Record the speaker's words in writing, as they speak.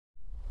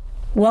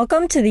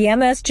Welcome to the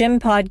MS Gym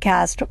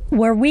podcast,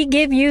 where we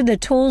give you the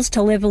tools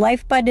to live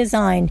life by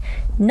design,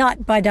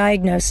 not by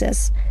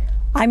diagnosis.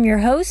 I'm your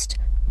host,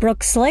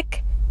 Brooke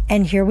Slick,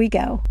 and here we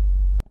go.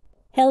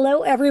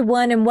 Hello,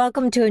 everyone, and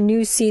welcome to a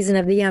new season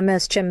of the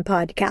MS Gym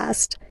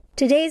podcast.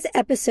 Today's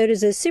episode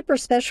is a super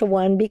special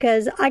one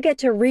because I get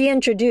to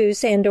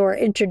reintroduce and/or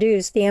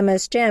introduce the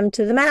MS Gym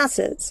to the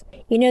masses.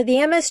 You know, the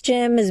MS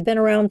Gym has been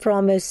around for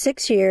almost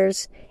 6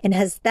 years and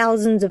has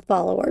thousands of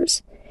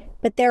followers.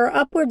 But there are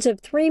upwards of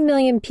 3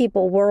 million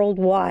people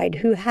worldwide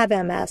who have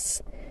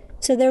MS.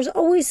 So there's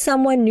always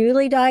someone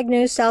newly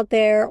diagnosed out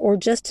there or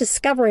just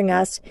discovering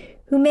us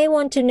who may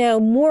want to know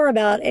more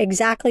about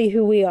exactly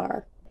who we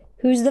are.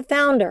 Who's the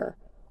founder?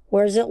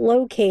 Where is it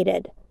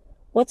located?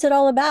 What's it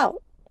all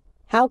about?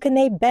 How can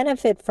they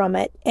benefit from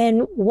it?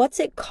 And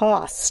what's it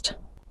cost?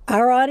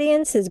 Our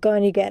audience is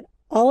going to get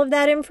all of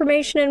that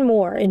information and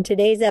more in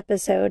today's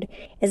episode,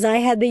 as I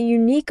had the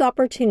unique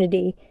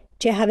opportunity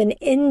to have an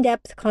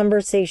in-depth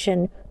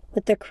conversation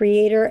with the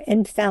creator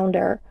and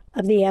founder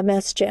of the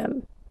MS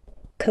Gym,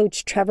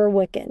 Coach Trevor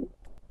Wicken.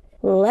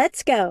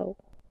 Let's go.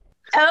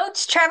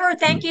 Coach Trevor,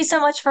 thank you so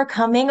much for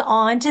coming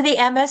on to the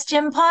MS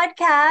Gym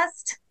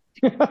podcast.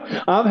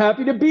 I'm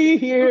happy to be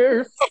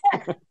here.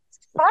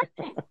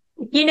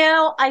 You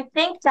know, I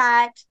think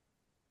that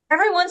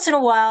every once in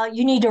a while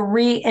you need to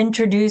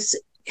reintroduce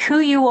who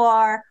you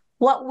are,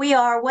 what we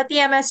are, what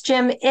the MS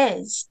Gym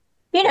is.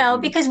 You know,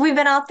 because we've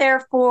been out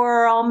there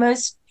for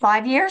almost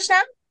 5 years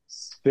now.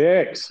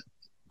 6.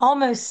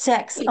 Almost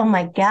 6. Oh,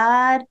 my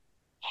God.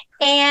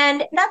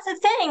 And that's the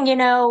thing, you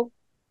know,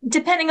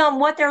 depending on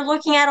what they're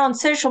looking at on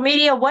social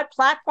media, what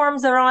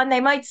platforms they're on,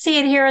 they might see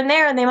it here and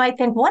there, and they might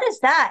think, what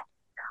is that?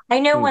 I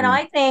know when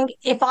I think,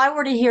 if I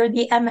were to hear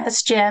the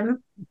MS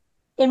Gym,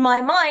 in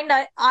my mind,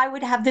 I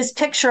would have this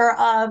picture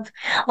of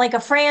like a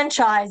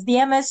franchise,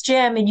 the MS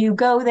Gym, and you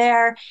go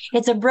there,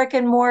 it's a brick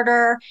and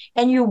mortar,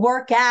 and you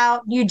work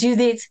out, you do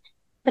these,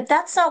 but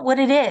that's not what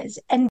it is.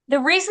 And the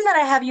reason that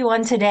I have you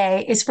on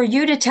today is for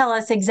you to tell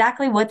us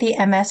exactly what the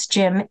MS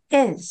Gym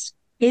is.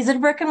 Is it a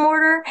brick and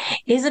mortar?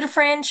 Is it a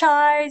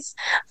franchise?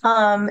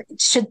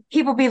 Should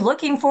people be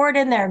looking for it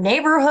in their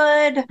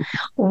neighborhood?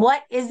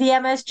 What is the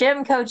MS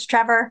Gym, Coach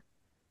Trevor?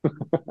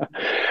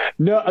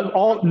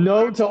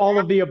 No to all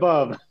of the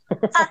above.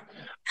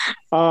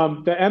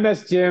 The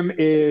MS Gym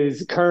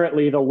is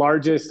currently the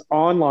largest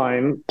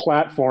online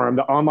platform,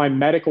 the online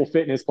medical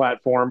fitness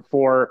platform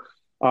for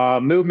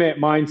movement,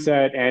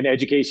 mindset, and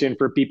education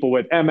for people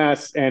with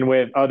MS and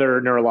with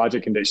other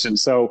neurologic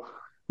conditions. So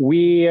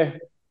we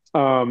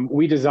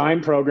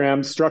design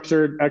programs,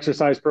 structured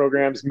exercise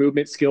programs,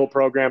 movement skill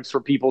programs for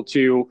people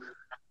to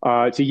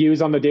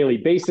use on the daily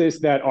basis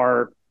that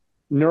are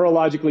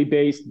neurologically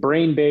based,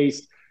 brain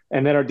based,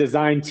 and that are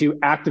designed to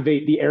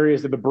activate the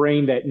areas of the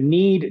brain that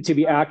need to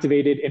be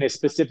activated in a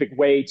specific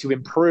way to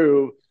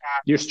improve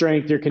your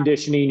strength, your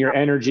conditioning, your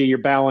energy, your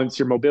balance,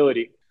 your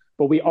mobility.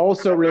 But we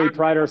also really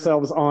pride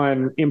ourselves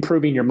on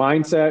improving your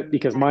mindset,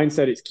 because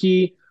mindset is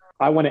key.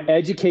 I want to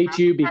educate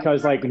you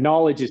because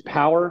knowledge is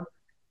power,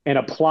 and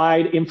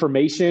applied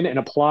information and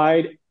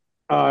applied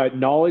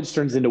knowledge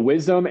turns into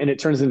wisdom, and it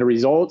turns into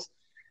results.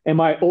 And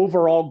my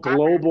overall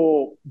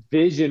global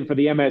vision for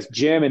the MS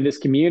Gym and this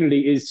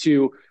community is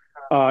to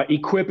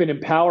equip and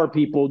empower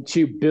people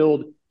to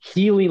build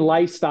healing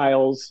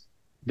lifestyles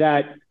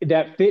that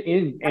fit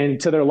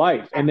into their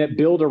life and that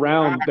build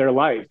around their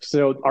life.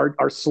 So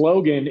our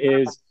slogan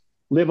is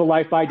live a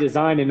life by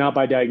design and not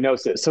by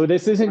diagnosis. So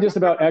this isn't just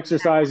about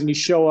exercise and you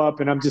show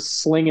up and I'm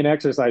just slinging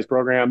exercise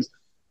programs.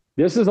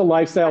 This is a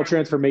lifestyle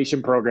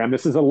transformation program.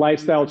 This is a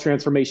lifestyle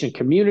transformation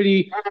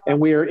community, and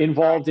we are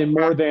involved in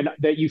more than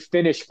that. You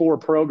finish 4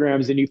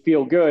 programs and you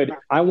feel good.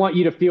 I want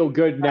you to feel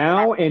good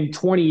now and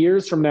 20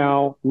 years from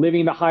now,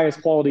 living the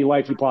highest quality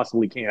life you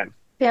possibly can.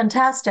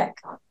 Fantastic.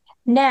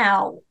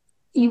 Now,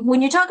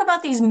 when you talk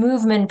about these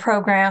movement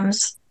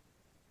programs,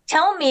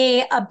 tell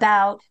me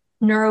about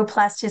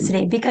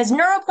neuroplasticity, because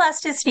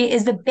neuroplasticity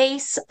is the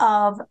base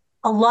of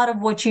a lot of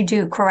what you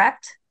do,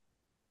 correct?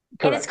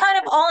 And it's kind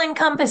of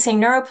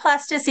all-encompassing.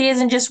 Neuroplasticity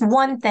isn't just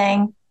one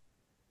thing.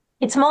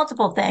 It's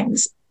multiple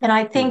things. And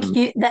I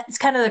think that's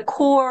kind of the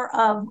core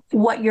of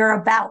what you're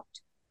about.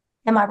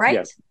 Am I right?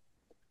 Yes.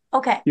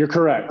 Okay. You're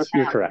correct.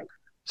 You're correct.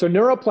 So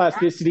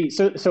neuroplasticity,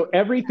 so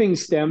everything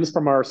stems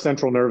from our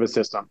central nervous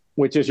system,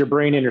 which is your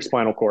brain and your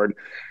spinal cord.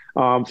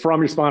 From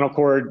your spinal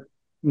cord,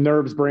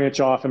 nerves branch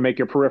off and make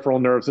your peripheral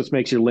nerves, which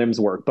makes your limbs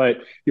work. But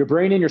your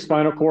brain and your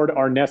spinal cord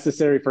are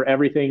necessary for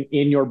everything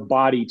in your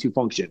body to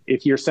function.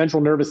 If your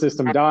central nervous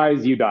system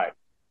dies, you die.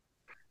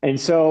 And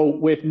so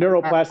with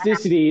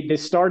neuroplasticity,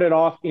 this started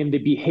off in the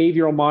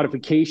behavioral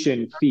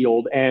modification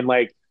field and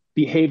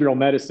behavioral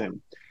medicine.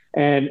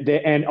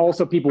 And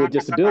also people with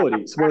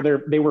disabilities,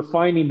 where they were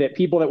finding that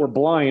people that were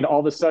blind all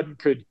of a sudden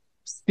could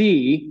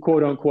see,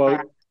 quote unquote,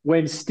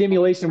 when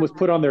stimulation was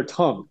put on their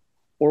tongue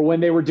or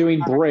when they were doing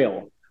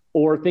Braille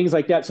or things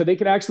like that. So they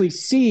could actually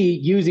see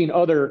using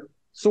other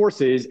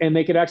sources, and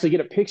they could actually get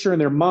a picture in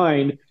their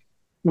mind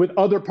with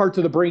other parts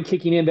of the brain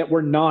kicking in that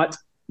were not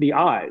the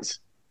eyes.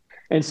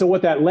 And so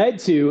what that led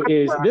to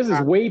is, this is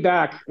way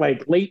back,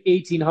 like late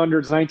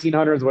 1800s,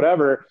 1900s,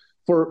 whatever,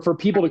 for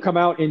people to come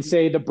out and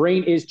say the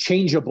brain is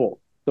changeable.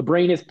 The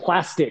brain is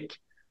plastic.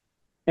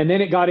 And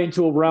then it got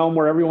into a realm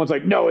where everyone's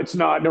like, no, it's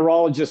not.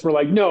 Neurologists were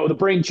like, no, the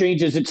brain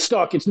changes. It's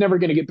stuck. It's never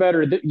going to get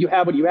better. You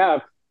have what you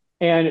have.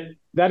 And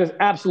that is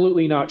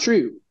absolutely not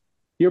true.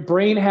 Your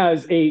brain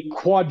has a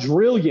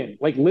quadrillion,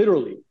 like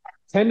literally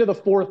 10 to the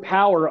fourth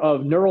power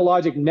of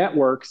neurologic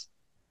networks,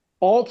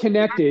 all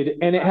connected.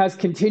 And it has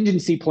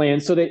contingency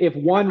plans so that if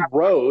one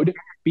road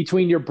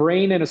between your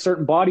brain and a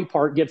certain body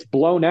part gets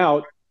blown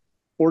out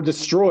or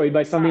destroyed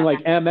by something like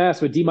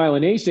MS with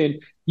demyelination,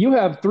 you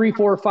have 3,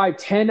 4, 5,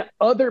 10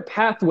 other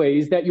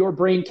pathways that your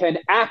brain can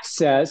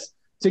access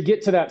to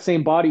get to that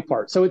same body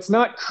part. So it's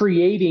not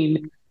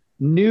creating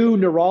new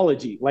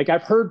neurology. Like,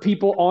 I've heard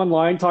people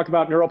online talk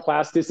about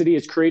neuroplasticity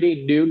as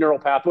creating new neural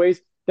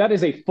pathways. That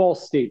is a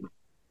false statement.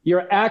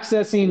 You're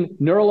accessing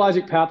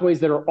neurologic pathways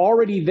that are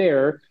already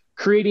there,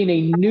 creating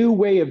a new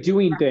way of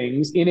doing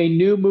things in a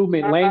new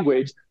movement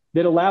language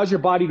that allows your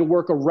body to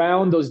work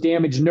around those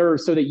damaged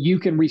nerves so that you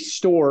can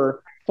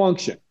restore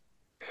function.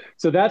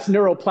 So that's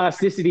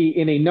neuroplasticity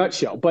in a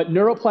nutshell. But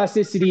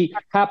neuroplasticity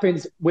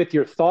happens with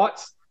your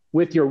thoughts,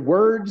 with your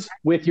words,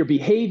 with your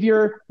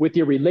behavior, with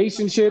your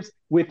relationships,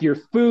 with your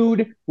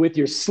food, with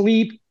your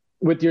sleep,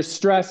 with your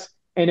stress.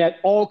 And it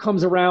all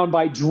comes around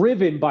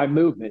driven by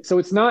movement. So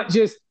it's not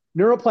just,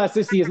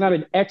 neuroplasticity is not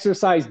an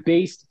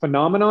exercise-based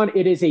phenomenon.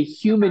 It is a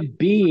human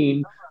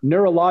being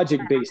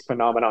neurologic-based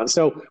phenomenon.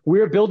 So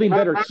we're building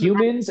better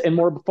humans and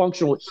more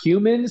functional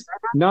humans,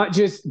 not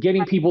just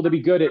getting people to be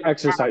good at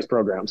exercise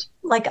programs.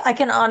 Like, I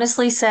can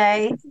honestly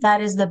say that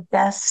is the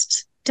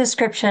best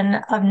description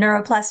of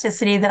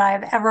neuroplasticity that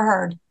I've ever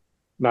heard.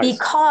 Nice.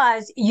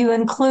 Because you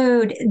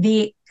include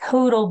the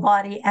total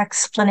body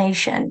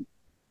explanation.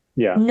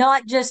 Yeah.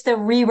 Not just the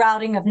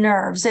rerouting of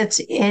nerves.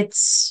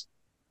 It's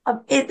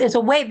a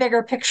way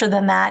bigger picture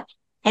than that.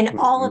 And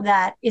all of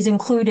that is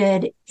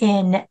included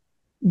in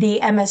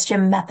the MS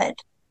Gym method.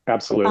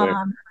 Absolutely.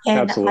 And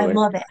Absolutely. I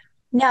love it.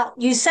 Now,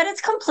 you said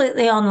it's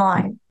completely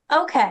online.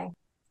 Okay.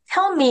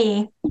 Tell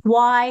me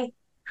why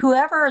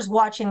whoever is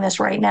watching this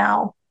right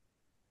now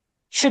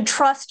should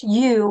trust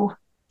you,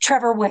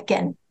 Trevor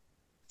Wicken.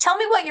 Tell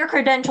me what your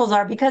credentials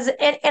are, because,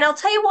 and I'll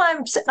tell you why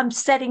I'm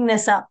setting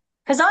this up.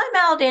 Because I'm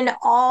out in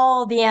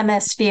all the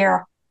MS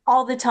sphere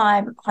all the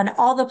time, on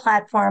all the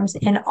platforms,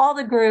 in all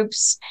the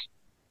groups.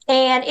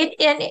 And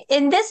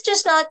this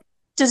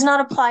does not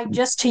apply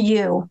just to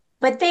you,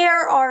 but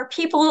there are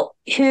people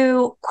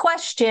who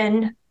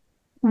question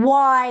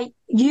why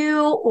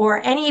you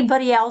or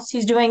anybody else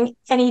who's doing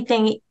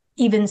anything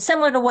even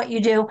similar to what you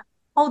do,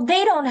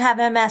 they don't have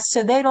MS,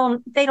 so they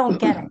don't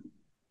get it.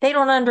 They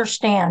don't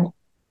understand.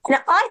 And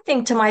I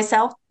think to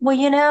myself,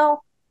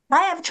 well,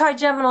 I have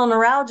trigeminal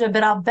neuralgia,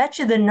 but I'll bet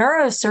you the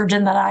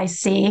neurosurgeon that I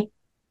see,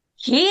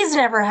 he's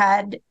never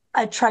had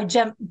a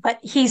but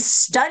he's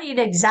studied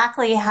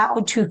exactly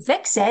how to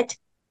fix it.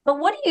 But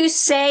what do you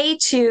say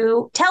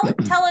to tell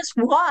us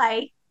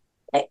why,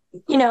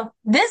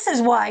 this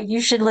is why you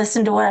should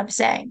listen to what I'm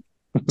saying.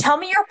 Tell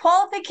me your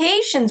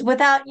qualifications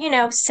without,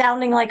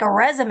 sounding like a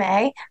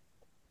resume.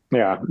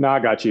 Yeah, no, I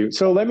got you.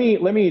 So let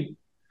me,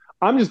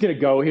 I'm just going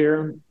to go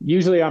here.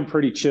 Usually I'm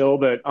pretty chill,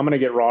 but I'm going to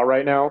get raw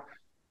right now.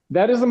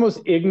 That is the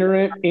most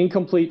ignorant,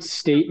 incomplete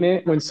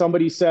statement when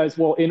somebody says,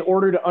 well, in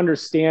order to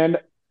understand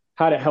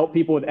how to help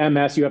people with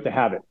MS, you have to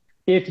have it.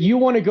 If you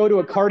want to go to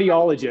a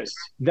cardiologist,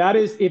 that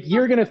is, if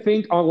you're going to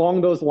think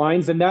along those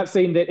lines, then that's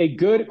saying that a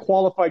good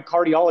qualified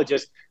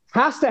cardiologist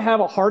has to have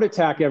a heart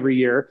attack every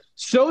year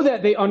so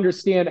that they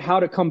understand how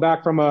to come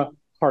back from a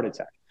heart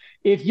attack.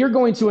 If you're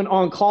going to an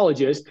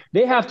oncologist,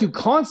 they have to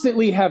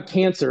constantly have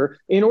cancer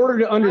in order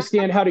to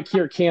understand how to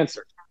cure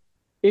cancer.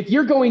 If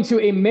you're going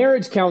to a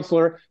marriage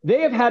counselor,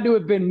 they have had to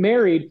have been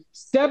married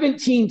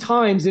 17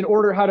 times in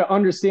order to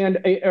understand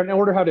and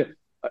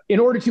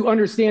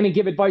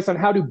give advice on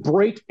how to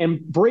break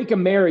a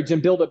marriage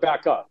and build it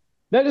back up.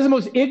 That is the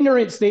most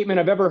ignorant statement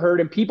I've ever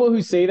heard. And people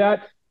who say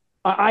that,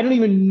 I don't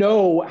even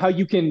know how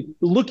you can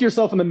look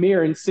yourself in the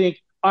mirror and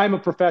think, I'm a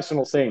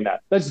professional saying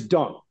that. That's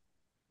dumb.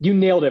 You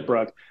nailed it,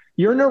 Brooke.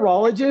 Your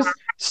neurologist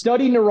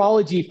studied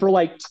neurology for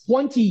like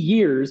 20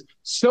 years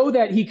so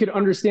that he could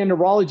understand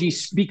neurology,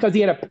 because he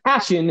had a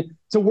passion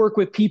to work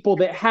with people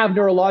that have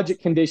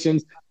neurologic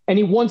conditions, and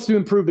he wants to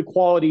improve the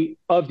quality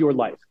of your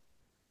life.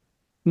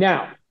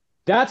 Now,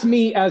 that's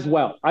me as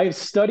well. I have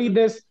studied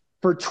this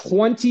for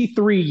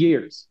 23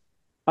 years.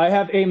 I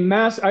have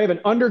an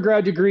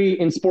undergrad degree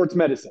in sports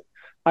medicine.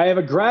 I have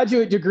a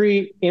graduate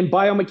degree in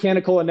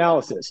biomechanical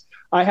analysis.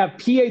 I have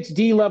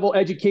PhD level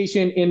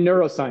education in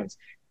neuroscience.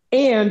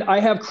 And I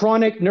have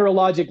chronic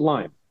neurologic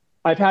Lyme.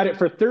 I've had it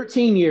for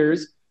 13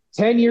 years.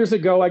 10 years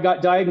ago, I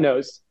got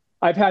diagnosed.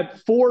 I've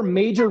had 4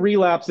 major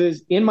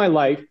relapses in my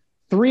life,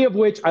 3 of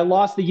which I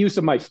lost the use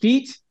of my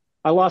feet.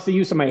 I lost the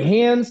use of my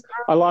hands.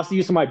 I lost the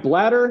use of my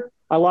bladder.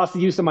 I lost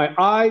the use of my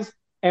eyes.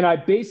 And I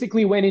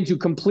basically went into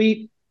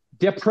complete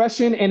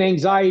depression and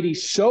anxiety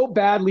so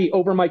badly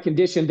over my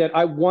condition that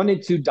I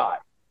wanted to die.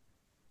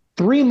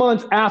 3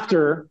 months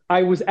after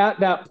I was at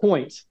that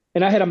point,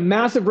 and I had a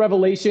massive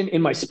revelation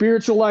in my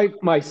spiritual life,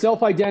 my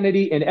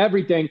self-identity, and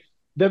everything,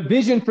 the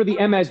vision for the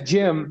MS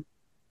Gym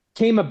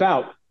came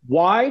about.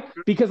 Why?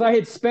 Because I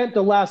had spent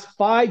the last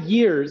 5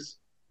 years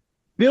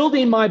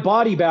building my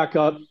body back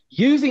up,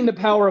 using the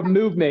power of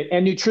movement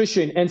and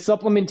nutrition and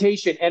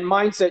supplementation and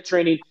mindset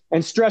training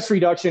and stress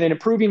reduction and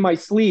improving my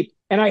sleep.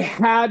 And I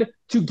had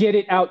to get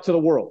it out to the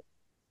world.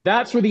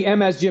 That's where the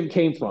MS Gym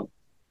came from.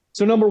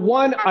 So number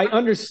one, I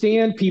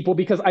understand people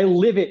because I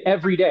live it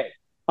every day.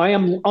 I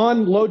am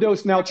on low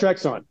dose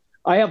naltrexone.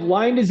 I have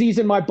Lyme disease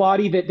in my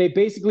body that they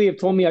basically have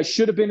told me I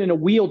should have been in a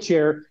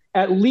wheelchair.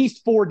 At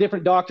least 4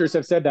 different doctors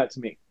have said that to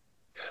me.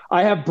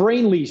 I have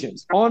brain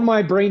lesions on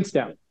my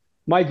brainstem.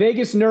 My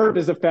vagus nerve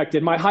is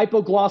affected. My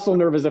hypoglossal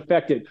nerve is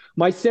affected.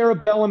 My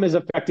cerebellum is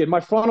affected. My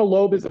frontal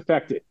lobe is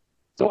affected.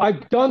 So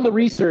I've done the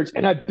research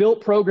and I've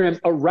built programs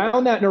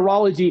around that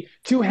neurology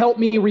to help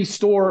me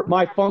restore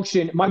my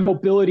function, my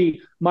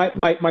mobility, my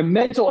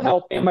mental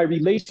health, and my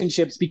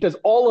relationships, because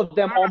all of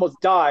them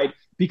almost died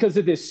because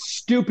of this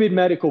stupid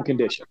medical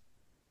condition.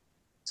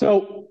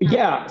 So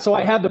yeah, so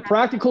I have the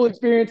practical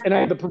experience and I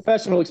have the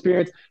professional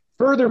experience.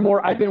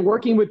 Furthermore, I've been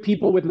working with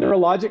people with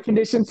neurologic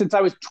conditions since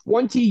I was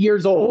 20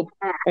 years old.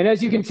 And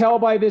as you can tell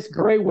by this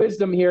gray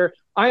wisdom here,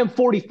 I am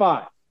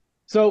 45.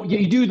 So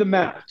you do the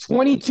math,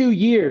 22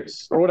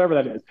 years or whatever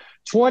that is,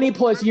 20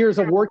 plus years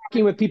of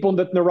working with people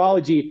with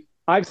neurology.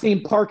 I've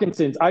seen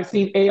Parkinson's, I've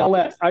seen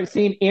ALS, I've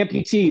seen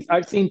amputees,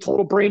 I've seen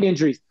total brain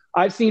injuries,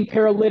 I've seen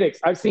paralytics,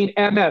 I've seen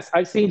MS,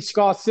 I've seen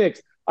SCA6,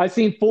 I've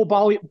seen full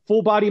body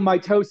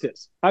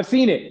mitosis. I've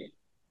seen it,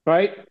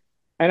 right?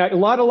 And a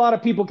lot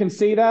of people can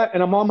say that,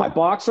 and I'm on my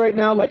box right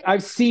now. Like,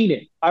 I've seen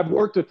it. I've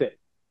worked with it.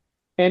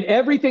 And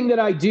everything that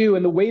I do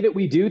and the way that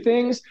we do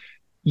things,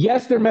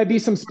 yes, there may be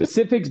some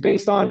specifics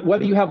based on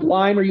whether you have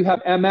Lyme or you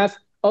have MS,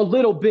 a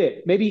little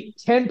bit, maybe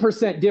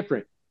 10%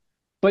 different.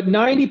 But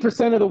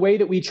 90% of the way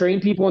that we train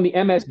people in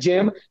the MS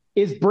Gym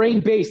is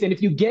brain-based. And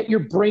if you get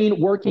your brain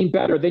working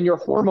better, then your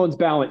hormones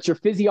balance, your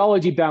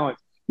physiology balance,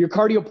 your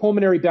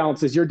cardiopulmonary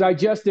balances, your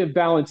digestive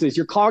balances,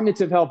 your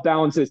cognitive health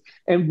balances.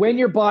 And when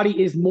your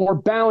body is more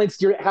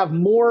balanced, you have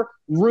more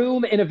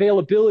room and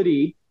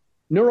availability,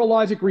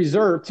 neurologic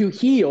reserve to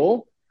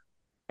heal.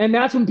 And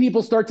that's when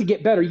people start to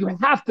get better. You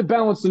have to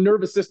balance the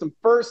nervous system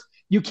first.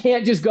 You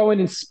can't just go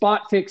in and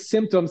spot fix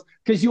symptoms,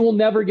 because you will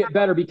never get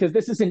better, because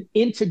this is an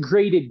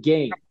integrated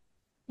game.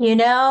 You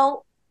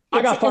know,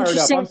 I got fired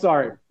up. I'm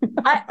sorry.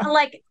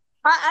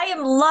 I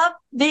am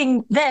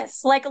loving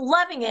this, like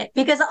loving it,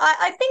 because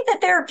I think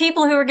that there are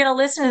people who are going to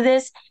listen to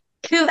this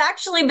who've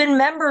actually been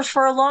members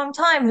for a long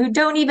time who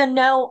don't even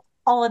know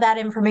all of that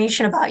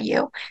information about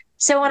you.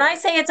 So when I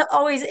say it's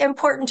always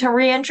important to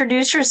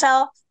reintroduce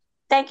yourself,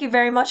 thank you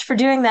very much for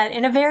doing that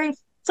in a very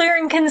clear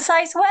and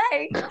concise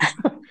way.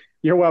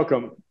 You're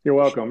welcome. You're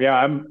welcome.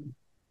 Yeah,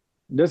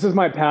 this is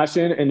my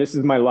passion and this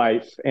is my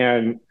life.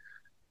 And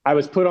I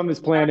was put on this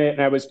planet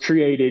and I was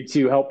created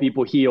to help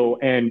people heal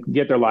and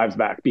get their lives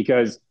back,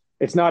 because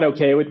it's not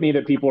okay with me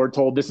that people are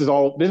told this is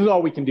all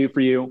we can do for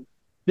you.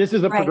 This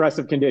is a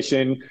progressive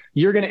condition.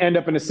 You're going to end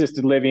up in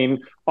assisted living.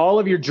 All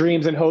of your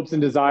dreams and hopes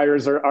and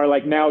desires are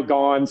like now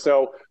gone.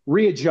 So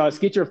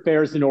readjust, get your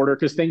affairs in order,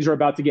 because things are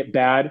about to get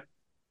bad.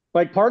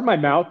 Like, pardon my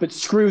mouth, but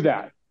screw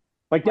that.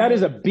 Like, that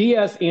is a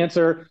BS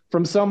answer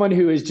from someone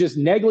who is just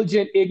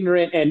negligent,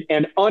 ignorant,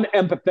 and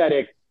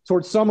unempathetic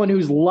towards someone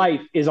whose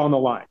life is on the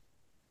line.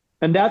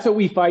 And that's what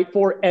we fight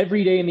for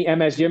every day in the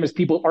MS Gym, is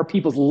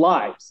people's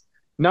lives,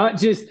 not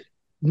just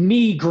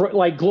me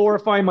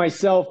glorifying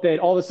myself that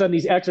all of a sudden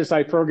these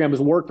exercise programs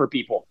work for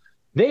people.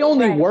 They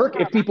only work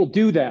if people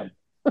do them.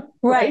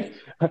 Right?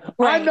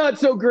 I'm not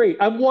so great.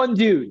 I'm one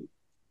dude.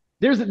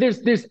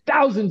 There's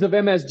thousands of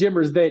MS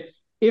Gymmers that,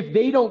 if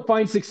they don't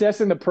find success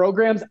in the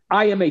programs,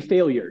 I am a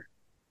failure.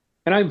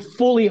 And I'm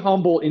fully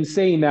humble in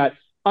saying that.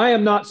 I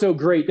am not so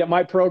great that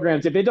my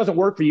programs, if it doesn't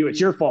work for you, it's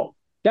your fault.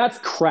 That's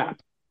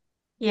crap.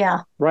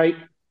 Yeah. Right?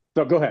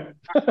 So go ahead.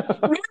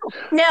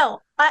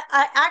 No.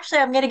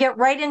 I'm going to get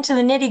right into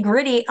the nitty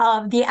gritty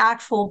of the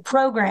actual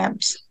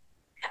programs.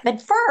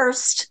 But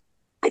first,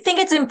 I think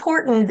it's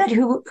important that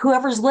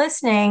whoever's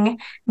listening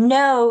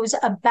knows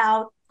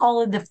about all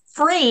of the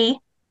free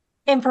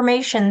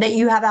information that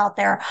you have out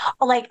there,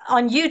 like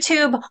on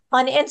YouTube,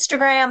 on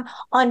Instagram,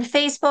 on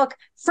Facebook.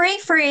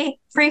 Free.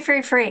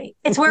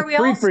 It's where we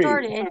all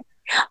started.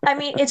 I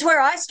mean, it's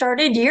where I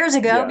started years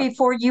ago,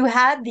 before you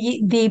had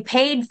the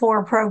paid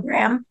for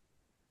program.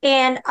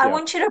 And I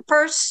want you to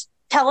first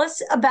tell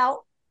us about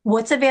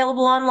what's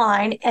available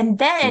online. And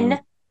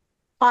then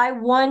I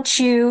want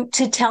you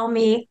to tell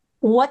me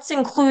what's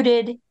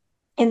included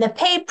in the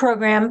paid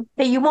program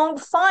that you won't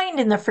find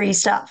in the free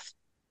stuff.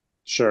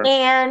 Sure.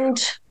 And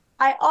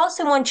I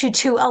also want you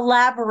to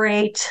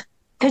elaborate,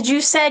 because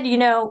you said,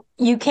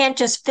 you can't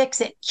just fix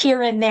it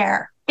here and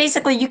there.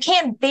 Basically, you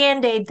can't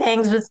Band-Aid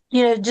things with,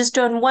 just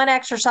doing one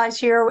exercise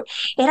here.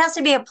 It has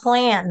to be a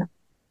plan,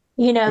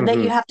 that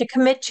you have to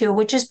commit to,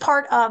 which is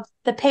part of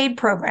the paid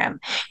program.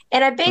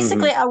 And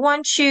I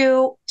want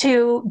you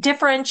to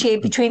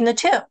differentiate between the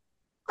two.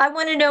 I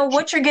want to know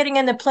what you're getting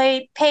in the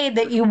paid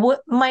that you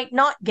might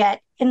not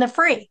get in the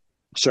free.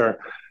 Sure.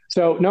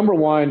 So number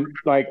one,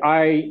 like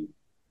I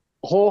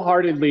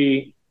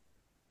wholeheartedly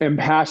am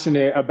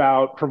passionate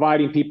about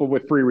providing people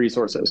with free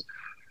resources.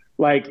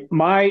 Like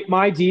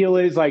my deal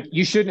is like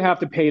you shouldn't have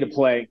to pay to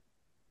play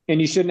and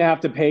you shouldn't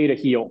have to pay to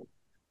heal.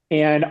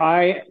 And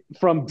I,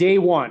 from day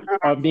one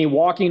of me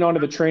walking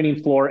onto the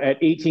training floor at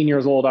 18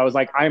 years old, I was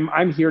like,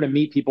 I'm here to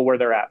meet people where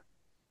they're at.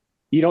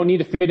 You don't need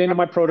to fit into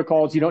my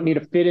protocols. You don't need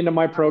to fit into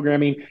my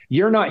programming.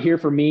 You're not here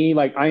for me.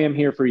 Like I am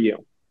here for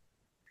you.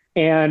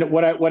 And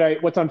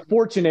what's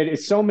unfortunate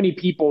is so many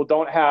people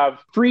don't have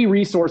free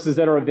resources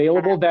that are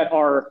available that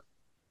are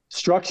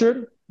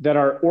structured, that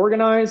are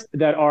organized,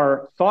 that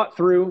are thought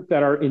through,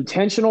 that are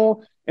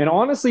intentional, and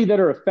honestly, that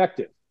are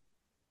effective.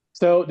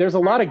 So there's a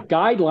lot of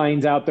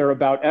guidelines out there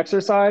about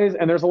exercise,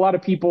 and there's a lot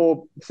of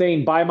people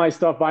saying, buy my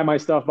stuff, buy my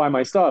stuff, buy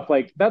my stuff.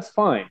 Like, that's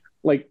fine.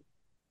 Like,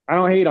 I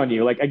don't hate on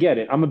you. Like, I get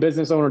it. I'm a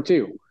business owner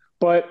too.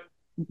 But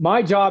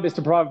my job is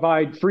to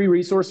provide free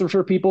resources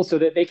for people so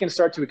that they can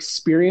start to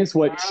experience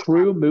what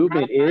true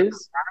movement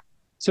is,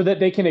 so that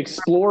they can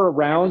explore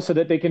around, so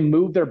that they can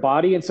move their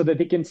body, and so that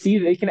they can see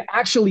that they can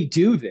actually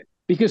do this.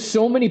 Because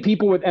so many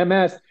people with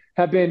MS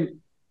have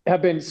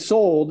been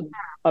sold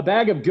a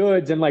bag of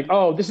goods and like,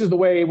 oh, this is the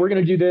way, we're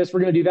going to do this, we're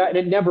going to do that. And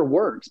it never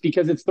works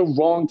because it's the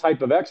wrong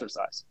type of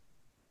exercise.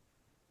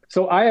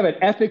 So I have an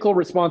ethical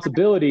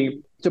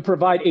responsibility to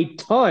provide a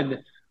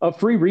ton of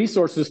free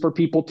resources for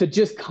people to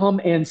just come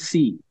and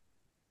see,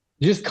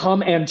 just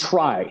come and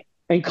try,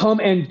 and come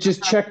and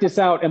just check this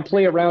out and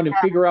play around and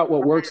figure out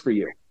what works for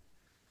you.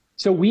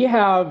 So we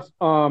have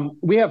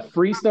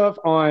free stuff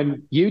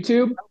on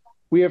YouTube,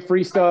 we have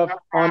free stuff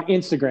on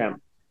Instagram,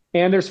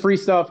 and there's free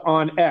stuff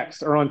on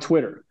X or on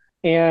Twitter.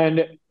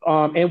 And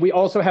we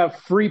also have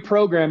free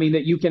programming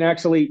that you can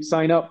actually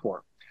sign up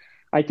for.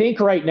 I think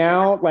right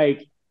now,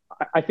 like,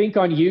 I think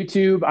on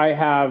YouTube, I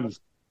have,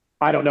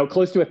 I don't know,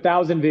 close to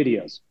 1,000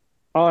 videos.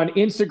 On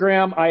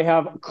Instagram, I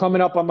have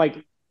coming up on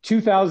like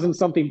 2,000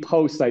 something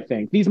posts, I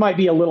think. These might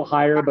be a little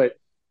higher, but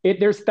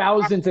there's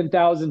thousands and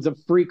thousands of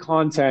free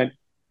content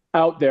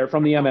out there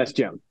from the MS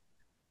Gym.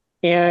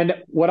 And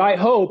what I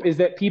hope is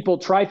that people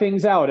try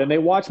things out and they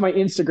watch my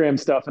Instagram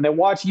stuff and they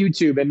watch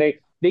YouTube and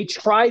they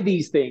try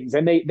these things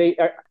and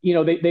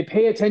they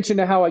pay attention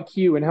to how I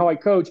cue and how I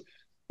coach,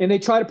 and they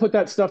try to put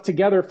that stuff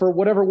together for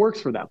whatever works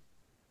for them.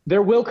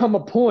 There will come a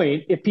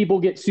point, if people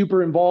get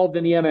super involved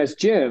in the MS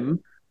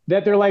Gym,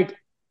 that they're like,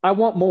 I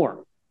want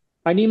more.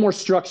 I need more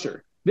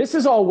structure. This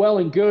is all well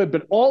and good,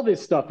 but all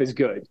this stuff is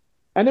good.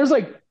 And there's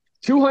like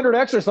 200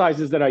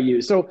 exercises that I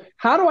use. So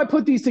how do I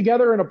put these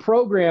together in a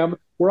program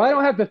where I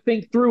don't have to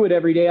think through it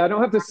every day? I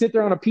don't have to sit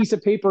there on a piece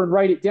of paper and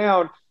write it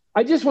down.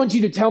 I just want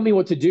you to tell me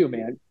what to do,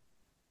 man.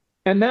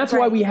 And that's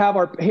why we have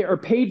our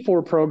paid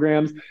for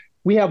programs.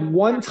 We have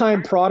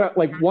one-time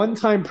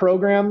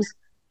programs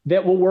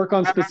that will work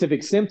on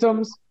specific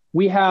symptoms.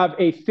 We have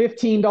a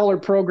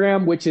 $15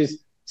 program, which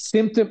is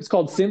it's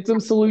called Symptom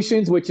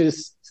Solutions, which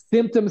is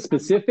symptom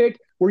specific,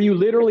 where you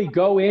literally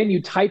go in,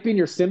 you type in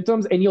your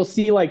symptoms, and you'll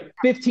see like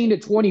 15 to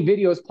 20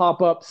 videos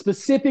pop up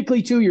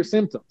specifically to your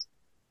symptoms.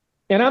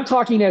 And I'm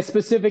talking as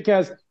specific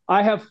as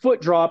I have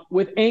foot drop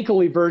with ankle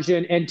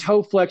eversion and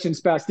toe flexion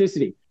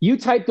spasticity. You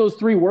type those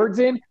 3 words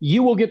in,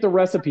 you will get the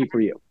recipe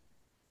for you.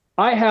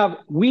 I have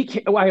weak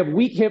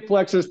hip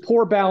flexors,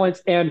 poor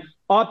balance, and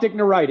optic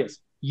neuritis.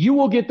 You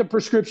will get the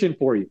prescription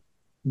for you.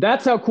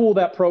 That's how cool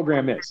that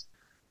program is.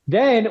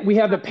 Then we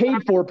have the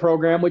paid for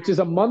program, which is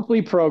a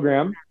monthly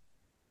program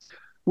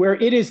where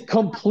it is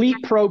complete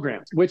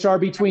programs, which are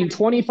between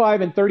 25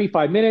 and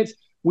 35 minutes.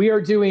 We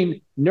are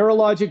doing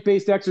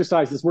neurologic-based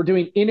exercises. We're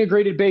doing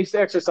integrated-based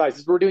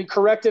exercises. We're doing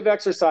corrective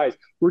exercise.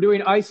 We're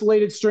doing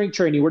isolated strength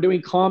training. We're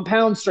doing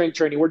compound strength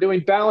training. We're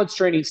doing balance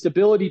training,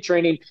 stability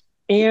training,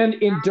 and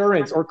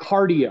endurance or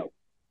cardio.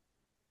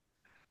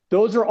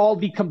 Those are all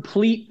the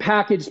complete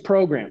packaged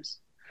programs.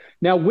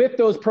 Now, with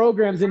those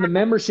programs in the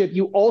membership,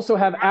 you also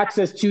have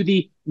access to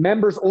the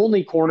members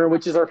only corner,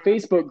 which is our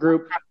Facebook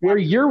group, where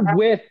you're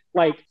with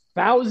like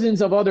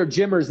thousands of other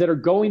gymmers that are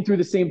going through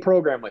the same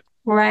program with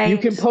you. Right.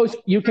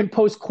 You can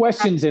post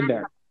questions in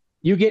there.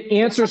 You get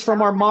answers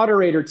from our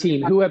moderator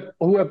team who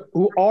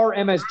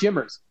are MS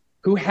gymmers,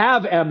 who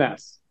have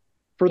MS.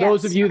 For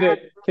those of you that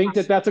think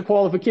that that's a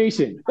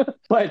qualification,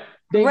 but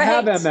they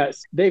have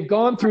MS. They've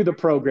gone through the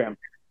program.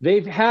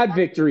 They've had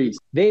victories.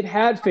 They've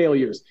had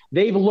failures.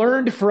 They've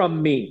learned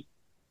from me,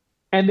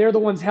 and they're the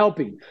ones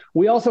helping.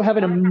 We also have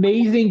an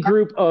amazing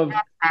group of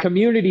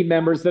community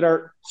members that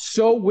are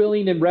so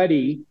willing and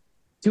ready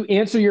to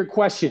answer your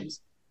questions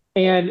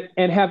and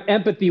have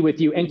empathy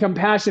with you and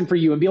compassion for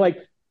you and be like,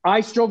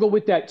 I struggle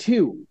with that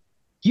too.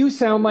 You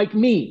sound like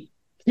me.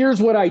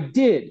 Here's what I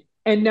did,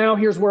 and now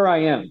here's where I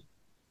am.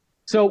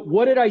 So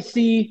what did I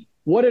see?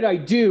 What did I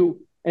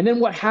do? And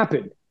then what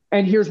happened?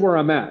 And here's where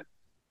I'm at.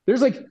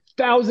 There's like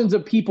thousands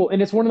of people,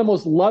 and it's one of the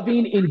most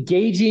loving,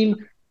 engaging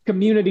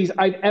communities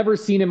I've ever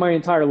seen in my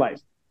entire life,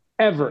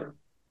 ever.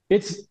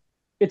 It's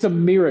a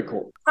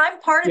miracle. I'm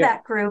part of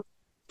that group.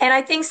 And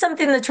I think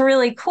something that's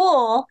really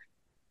cool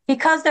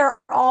because they're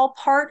all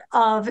part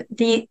of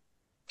the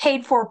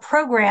paid for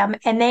program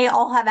and they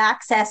all have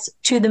access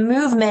to the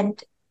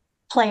movement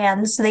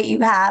plans that you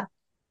have,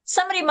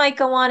 somebody might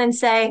go on and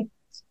say,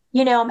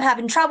 I'm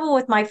having trouble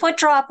with my foot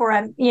drop, or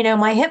I'm,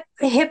 my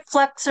hip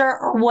flexor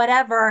or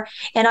whatever,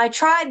 and I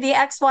tried the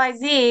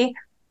XYZ,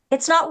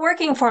 it's not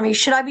working for me.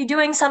 Should I be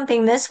doing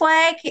something this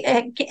way?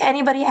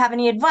 Anybody have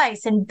any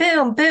advice? And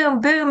boom,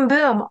 boom, boom,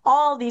 boom,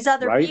 all these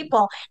other Right.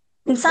 people.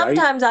 And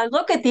sometimes I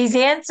look at these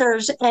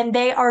answers and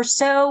they are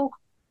so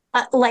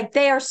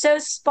they are so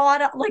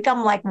spot on. Like,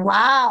 I'm like,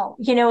 wow,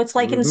 it's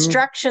like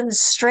instructions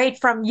straight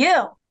from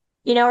you,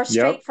 or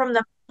straight from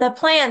the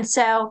plan.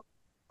 So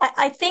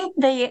I think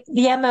the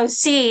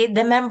MOC,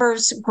 the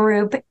members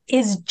group,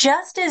 is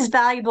just as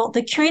valuable.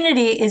 The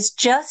community is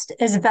just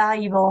as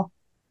valuable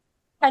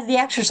as the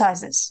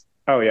exercises.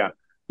 Oh yeah.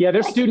 Yeah,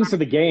 they're students of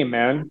the game,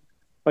 man.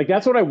 Like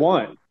that's what I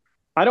want.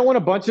 I don't want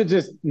a bunch of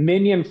just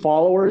minion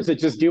followers that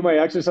just do my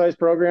exercise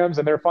programs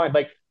and they're fine.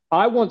 Like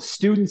I want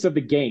students of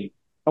the game.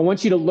 I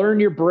want you to learn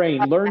your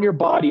brain, learn your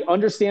body,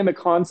 understand the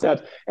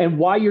concepts and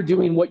why you're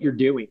doing what you're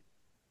doing.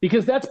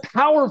 Because that's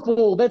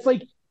powerful. That's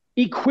like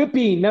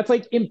equipping. That's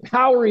like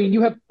empowering.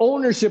 You have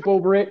ownership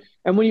over it.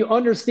 And when you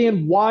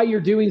understand why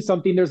you're doing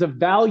something, there's a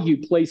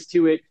value placed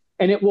to it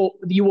and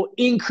you will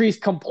increase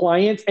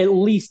compliance at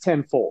least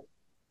tenfold.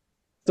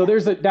 So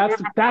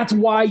that's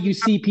why you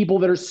see people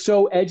that are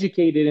so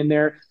educated in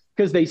there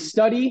because they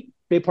study,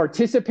 they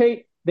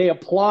participate, they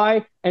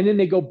apply, and then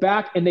they go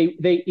back and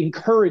they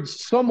encourage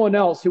someone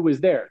else who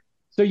was there.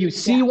 So you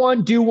see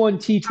one, do one,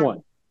 teach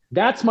one.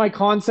 That's my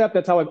concept.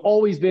 That's how I've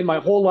always been my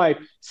whole life.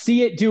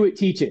 See it, do it,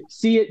 teach it.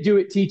 See it, do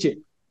it, teach it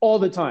all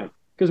the time.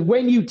 Because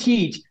when you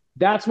teach,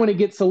 that's when it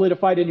gets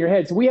solidified in your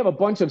head. So we have a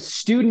bunch of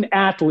student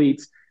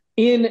athletes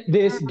in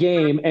this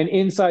game and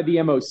inside the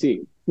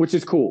MOC, which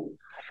is cool.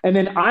 And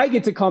then I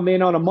get to come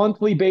in on a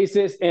monthly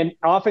basis and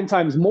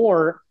oftentimes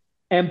more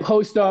and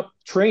post up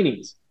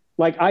trainings.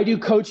 Like I do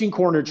coaching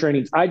corner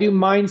trainings. I do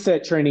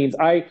mindset trainings.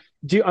 I'm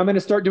going to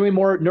start doing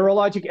more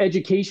neurologic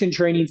education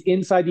trainings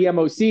inside the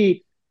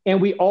MOC. And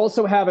we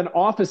also have an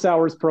office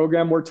hours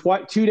program where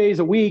 2 days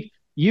a week,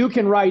 you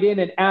can write in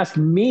and ask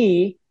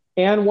me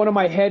and one of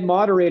my head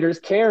moderators,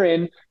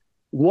 Karen,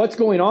 what's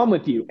going on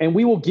with you? And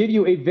we will give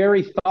you a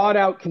very thought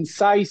out,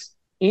 concise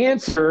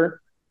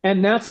answer.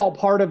 And that's all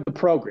part of the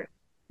program,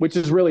 which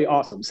is really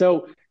awesome.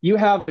 So you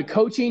have the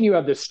coaching, you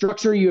have the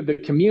structure, you have the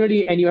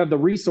community, and you have the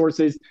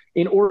resources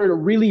in order to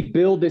really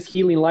build this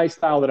healing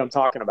lifestyle that I'm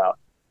talking about.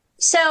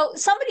 So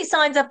somebody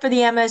signs up for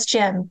the MS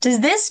Gym. Does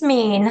this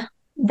mean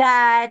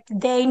that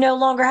they no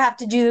longer have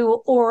to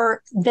do,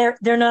 or they're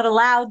not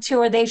allowed to,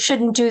 or they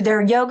shouldn't do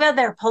their yoga,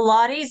 their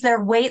Pilates, their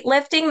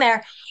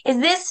weightlifting? Is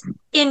this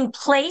in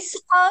place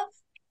of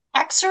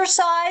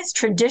exercise,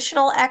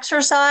 traditional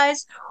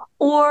exercise,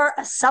 or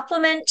a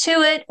supplement to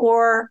it?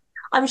 Or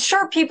I'm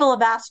sure people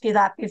have asked you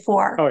that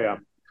before. Oh yeah.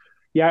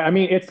 Yeah. I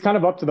mean, it's kind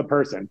of up to the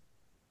person.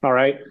 All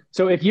right.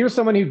 So if you're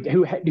someone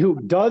who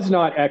does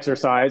not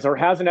exercise or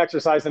hasn't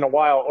exercised in a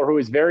while, or who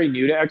is very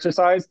new to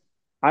exercise,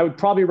 I would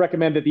probably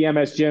recommend that the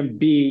MS Gym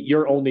be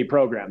your only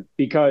program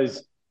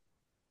because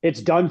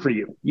it's done for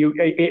you.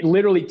 It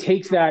literally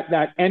takes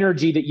that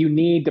energy that you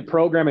need to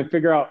program and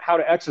figure out how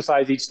to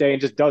exercise each day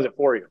and just does it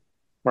for you.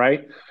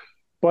 Right.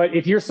 But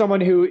if you're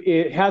someone who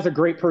has a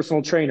great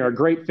personal trainer, a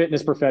great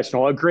fitness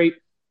professional, a great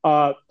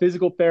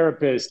physical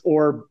therapist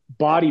or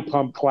body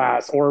pump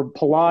class or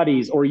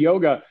Pilates or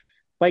yoga,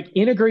 like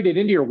integrate it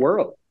into your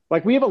world.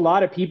 Like we have a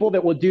lot of people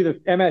that will do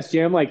the MS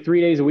Gym like 3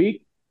 days a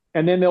week,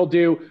 and then they'll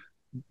do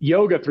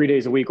yoga 3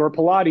 days a week or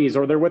Pilates,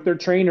 or they're with their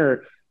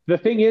trainer. The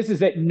thing is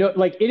that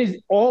it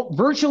is all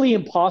virtually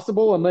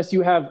impossible unless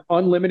you have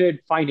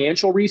unlimited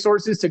financial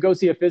resources to go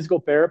see a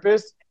physical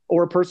therapist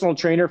or a personal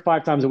trainer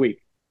 5 times a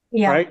week.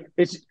 Yeah. Right.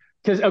 It's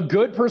because a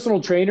good personal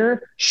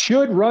trainer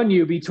should run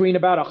you between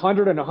about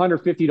 $100 and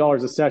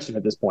 $150 a session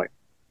at this point.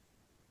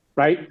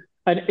 Right.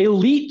 An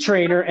elite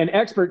trainer, an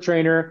expert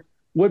trainer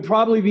would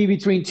probably be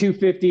between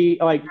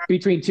 $250, like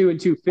between $200 and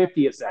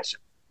 $250 a session.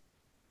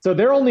 So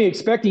they're only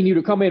expecting you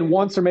to come in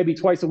once or maybe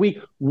twice a week.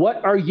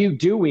 What are you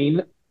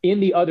doing in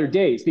the other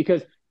days?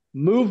 Because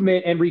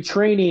movement and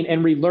retraining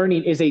and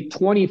relearning is a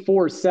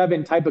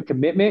 24/7 type of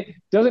commitment.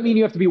 Doesn't mean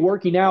you have to be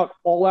working out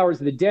all hours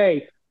of the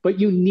day, but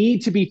you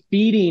need to be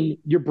feeding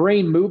your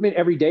brain movement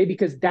every day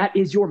because that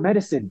is your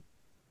medicine.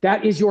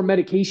 That is your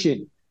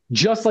medication,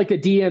 just like a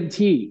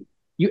DMT,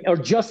 or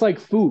just like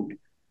food.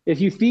 If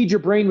you feed your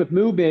brain with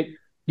movement,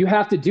 you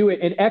have to do it.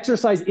 And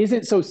exercise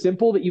isn't so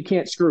simple that you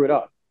can't screw it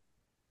up.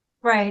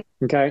 Right.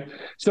 Okay.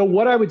 So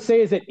what I would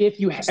say is that if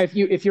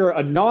you're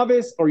a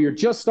novice or you're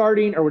just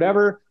starting or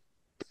whatever,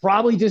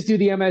 probably just do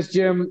the MS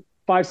Gym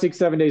 5, 6,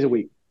 7 days a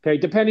week. Okay.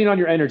 Depending on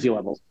your energy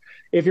levels.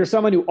 If you're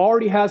someone who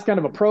already has kind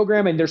of a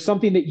program and there's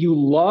something that you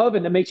love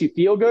and that makes you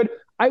feel good,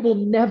 I will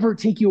never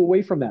take you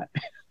away from that.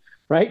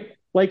 Right.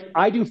 Like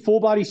I do full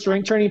body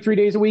strength training 3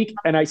 days a week,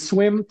 and I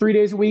swim 3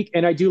 days a week,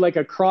 and I do like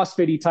a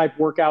CrossFit-y type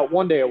workout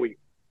 1 day a week.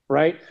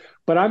 Right.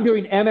 But I'm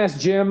doing MS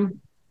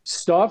Gym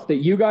stuff that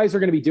you guys are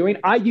going to be doing.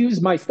 I use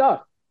my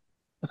stuff.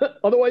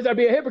 Otherwise I'd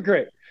be a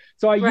hypocrite.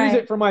 So I use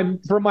it for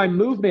my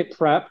movement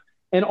prep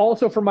and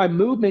also for my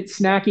movement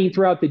snacking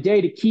throughout the day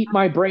to keep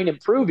my brain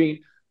improving.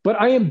 But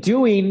I am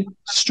doing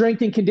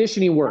strength and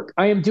conditioning work.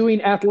 I am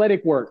doing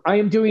athletic work. I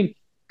am doing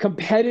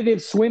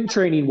competitive swim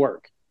training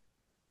work.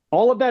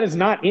 All of that is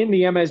not in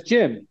the MS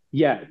Gym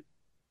yet,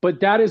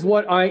 but that is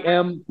what I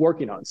am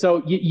working on.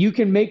 So you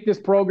can make this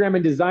program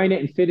and design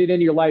it and fit it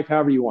into your life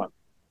however you want.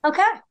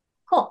 Okay,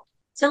 cool.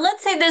 So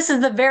let's say this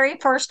is the very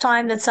first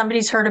time that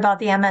somebody's heard about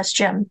the MS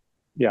Gym.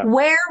 Yeah.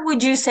 Where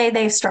would you say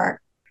they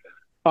start?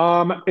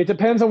 It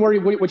depends on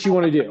what you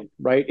want to do,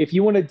 right? If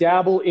you want to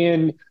dabble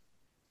in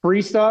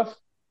free stuff,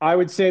 I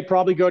would say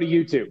probably go to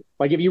YouTube.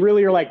 Like if you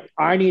really are like,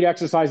 I need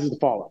exercises to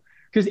follow.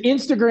 Because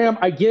Instagram,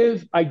 I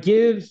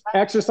give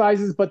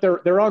exercises, but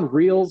they're on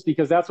reels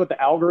because that's what the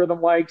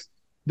algorithm likes.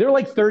 They're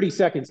like 30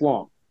 seconds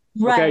long.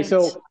 Right. Okay,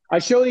 so I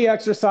show the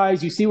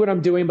exercise, you see what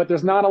I'm doing, but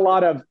there's not a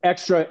lot of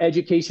extra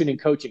education and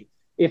coaching.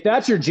 If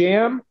that's your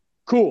jam,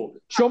 cool.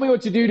 Show me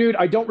what to do, dude.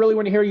 I don't really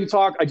want to hear you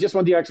talk. I just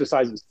want the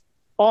exercises.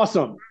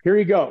 Awesome. Here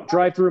you go.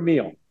 Drive through a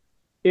meal.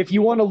 If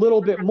you want a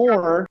little bit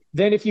more,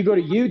 then if you go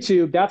to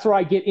YouTube, that's where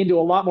I get into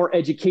a lot more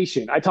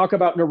education. I talk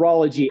about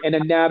neurology and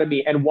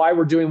anatomy and why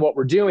we're doing what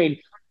we're doing.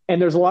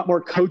 And there's a lot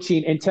more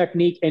coaching and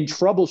technique and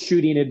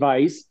troubleshooting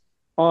advice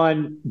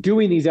on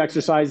doing these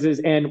exercises.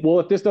 And well,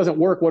 if this doesn't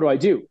work, what do I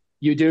do?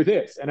 You do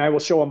this, and I will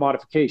show a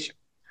modification.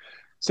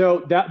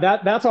 So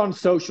that's on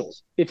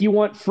socials. If you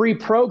want free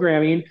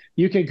programming,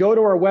 you can go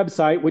to our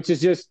website, which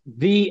is just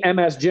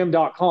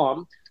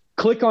themsgym.com.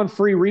 Click on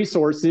free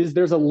resources.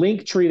 There's a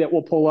link tree that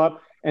will pull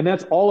up, and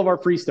that's all of our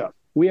free stuff.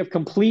 We have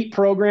complete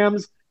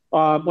programs.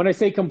 When I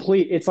say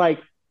complete, it's like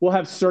we'll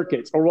have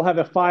circuits or we'll have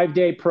a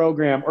 5-day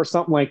program or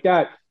something like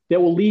that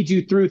will lead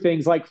you through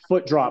things like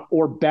foot drop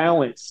or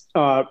balance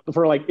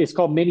for like, it's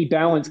called mini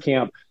balance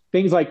camp,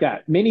 things like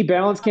that. Mini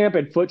balance camp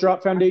and foot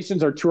drop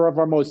foundations are two of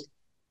our most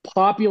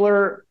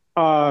popular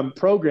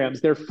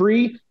programs. They're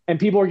free and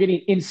people are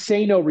getting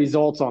insano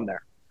results on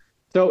there.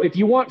 So if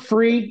you want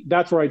free,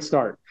 that's where I'd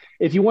start.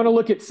 If you want to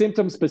look at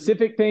symptom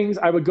specific things,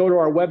 I would go to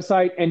our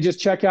website and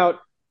just check out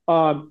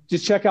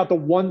the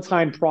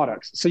one-time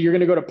products. So you're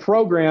going to go to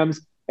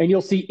programs and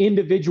you'll see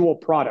individual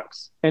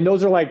products. And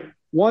those are like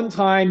one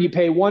time, you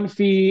pay one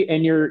fee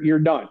and you're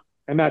done.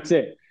 And that's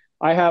it.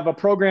 I have a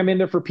program in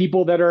there for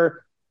people that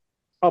are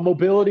a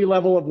mobility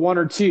level of 1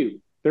 or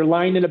 2. They're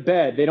lying in a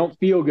bed. They don't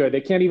feel good.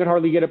 They can't even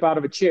hardly get up out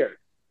of a chair.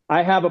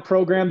 I have a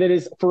program that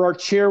is for our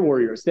chair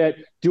warriors that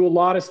do a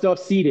lot of stuff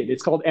seated.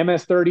 It's called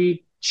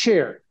MS30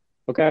 chair.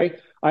 Okay.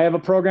 I have a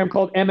program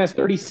called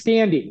MS30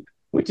 standing,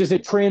 which is a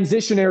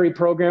transitionary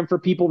program for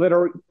people that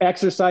are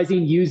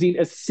exercising using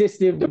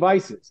assistive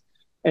devices.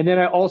 And then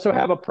I also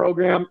have a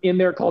program in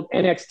there called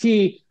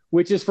NXT,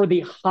 which is for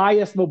the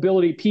highest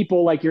mobility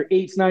people like your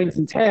 8s, 9s,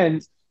 and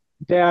 10s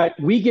that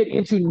we get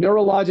into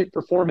neurologic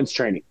performance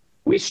training.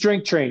 We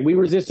strength train, we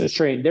resistance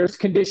train. There's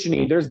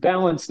conditioning, there's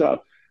balance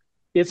stuff.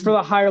 It's for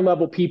the higher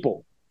level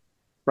people,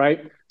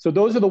 right? So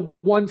those are the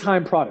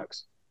one-time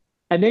products.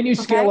 And then you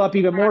scale up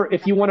even more.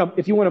 If you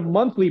want a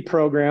monthly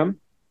program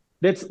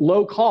that's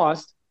low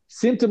cost,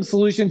 Symptom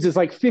Solutions is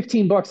like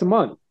 $15 a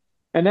month.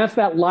 And that's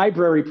that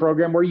library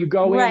program where you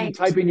go in, you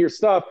type in your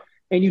stuff,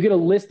 and you get a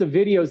list of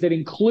videos that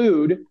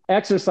include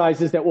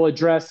exercises that will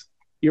address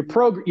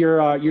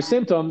your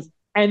symptoms.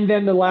 And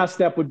then the last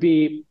step would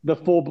be the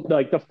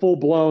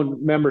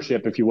full-blown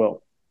membership, if you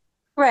will.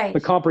 Right. The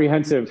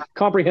comprehensive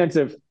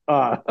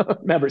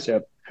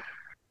membership.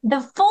 The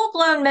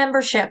full-blown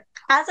membership,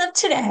 as of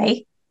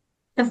today,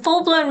 the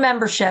full-blown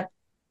membership,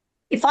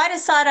 if I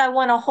decide I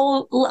want a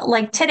whole,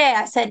 like today,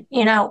 I said,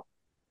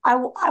 I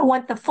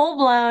want the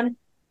full-blown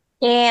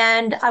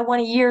and I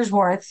want a year's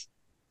worth.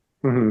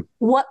 Mm-hmm.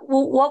 What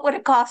would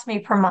it cost me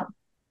per month?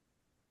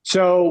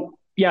 So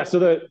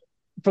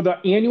for the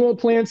annual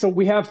plan, so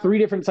we have 3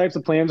 different types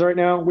of plans right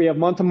now. We have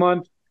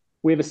month-to-month,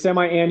 we have a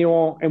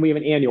semi-annual, and we have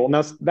an annual.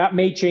 Now that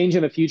may change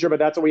in the future, but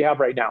that's what we have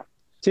right now.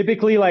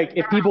 Typically, like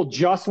if people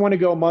just want to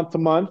go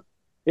month-to-month,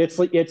 it's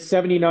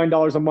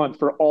 $79 a month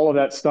for all of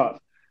that stuff.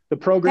 The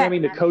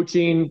programming, the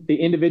coaching, the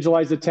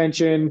individualized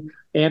attention,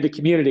 and the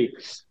community.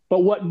 But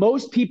what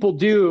most people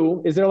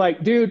do is they're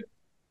like, dude,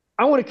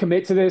 I want to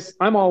commit to this.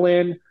 I'm all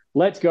in.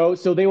 Let's go.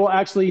 So they will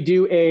actually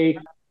do a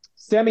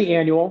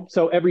semi-annual.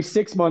 So every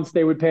 6 months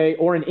they would pay,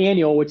 or an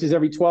annual, which is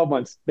every 12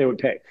 months they would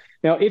pay.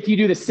 Now, if you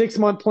do the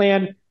 6-month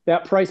plan,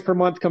 that price per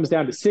month comes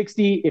down to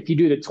 $60. If you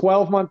do the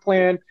 12-month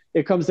plan,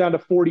 it comes down to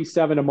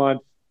 $47 a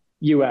month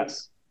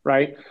US,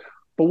 right?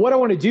 But what I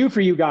want to do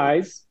for you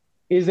guys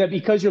is that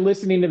because you're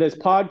listening to this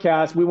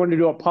podcast, we want to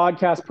do a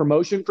podcast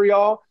promotion for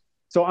y'all.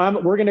 So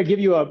we're going to give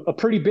you a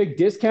pretty big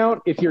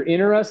discount if you're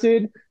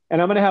interested.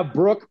 And I'm going to have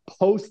Brooke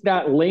post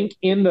that link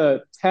in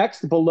the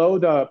text below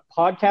the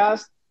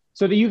podcast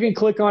so that you can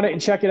click on it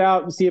and check it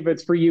out and see if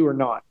it's for you or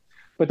not.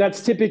 But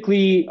that's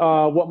typically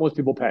what most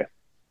people pay.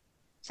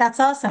 That's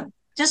awesome.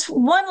 Just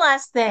one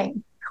last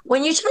thing.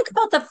 When you talk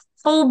about the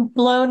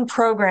full-blown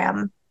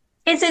program,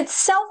 is it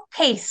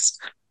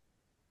self-paced?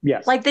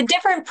 Yes. Like the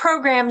different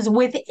programs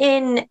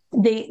within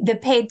the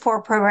paid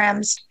for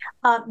programs,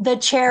 the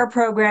chair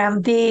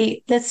program,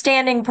 the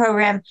standing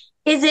program,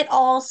 is it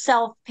all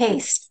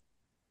self-paced?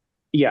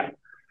 Yeah.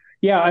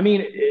 Yeah. I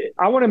mean,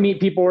 I want to meet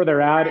people where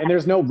they're at, and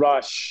there's no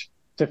rush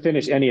to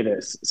finish any of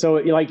this. So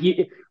like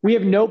we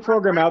have no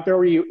program out there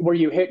where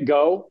you hit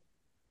go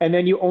and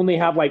then you only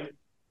have like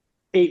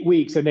 8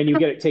 weeks and then you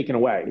get it taken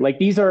away. Like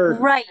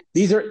Right,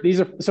 these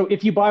are so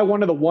if you buy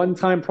one of the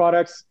one-time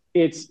products,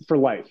 it's for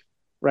life,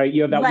 right?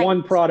 You have that right.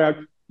 one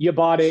product, you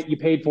bought it, you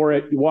paid for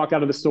it, you walk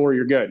out of the store,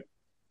 you're good.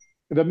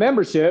 The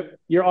membership,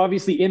 you're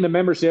obviously in the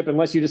membership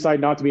unless you decide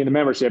not to be in the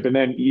membership, and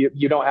then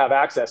you don't have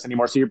access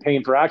anymore. So you're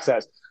paying for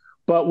access.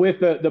 But with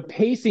the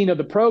pacing of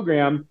the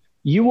program,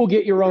 you will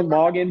get your own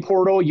login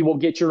portal. You will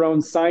get your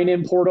own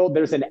sign-in portal.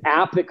 There's an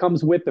app that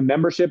comes with the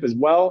membership as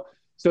well,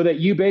 so that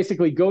you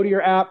basically go to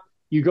your app,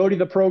 you go to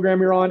the program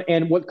you're on,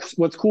 and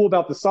what's cool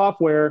about the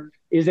software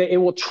is that it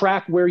will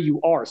track where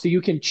you are. So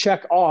you can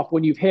check off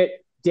when you've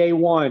hit day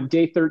 1,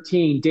 day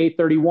 13, day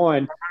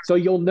 31, so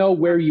you'll know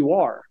where you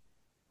are.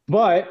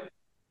 But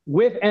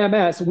with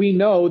MS, we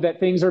know that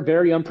things are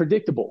very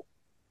unpredictable.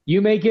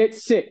 You may get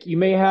sick. You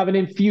may have an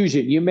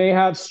infusion. You may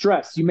have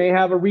stress. You may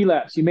have a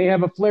relapse. You may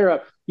have a flare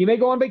up. You may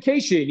go on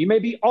vacation. You may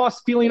be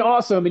feeling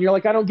awesome. And you're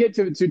like, I don't get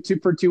to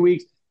for 2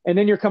 weeks. And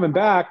then you're coming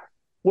back.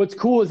 What's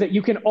cool is that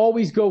you can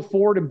always go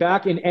forward and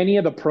back in any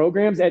of the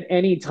programs at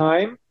any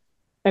time.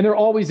 And they're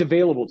always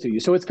available to you.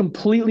 So it's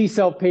completely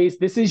self-paced.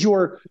 This is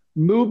your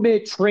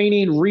movement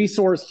training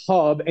resource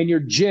hub and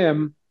your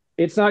gym.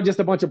 It's not just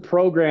a bunch of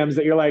programs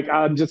that you're like,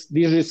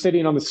 these are just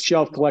sitting on the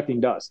shelf collecting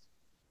dust.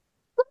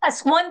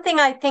 Yes, one thing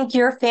I think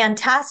you're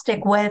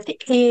fantastic with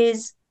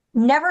is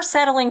never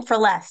settling for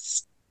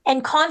less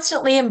and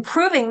constantly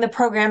improving the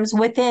programs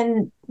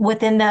within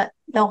the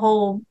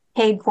whole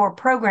paid for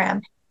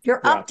program.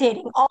 You're Yeah.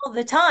 updating all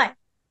the time.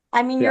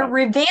 I mean, you're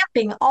Yeah.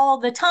 revamping all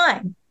the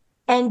time.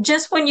 And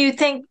just when you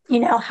think,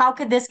 how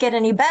could this get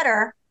any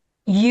better,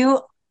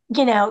 you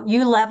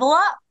you level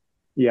up.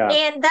 Yeah.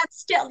 And that's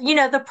still,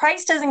 the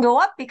price doesn't go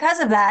up because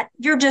of that.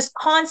 You're just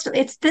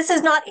constantly, this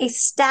is not a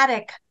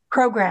static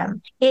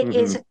program. It Mm-hmm.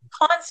 is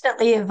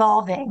constantly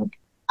evolving.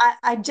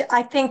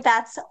 I think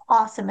that's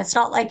awesome. It's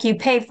not like you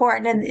pay for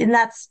it and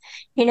that's,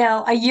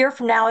 a year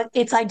from now,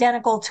 it's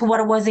identical to what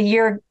it was a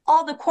year.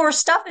 All the core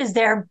stuff is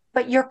there,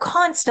 but you're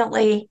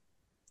constantly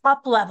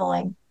up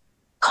leveling,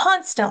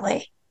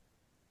 constantly.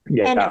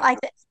 And Yeah.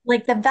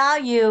 like the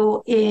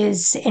value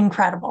is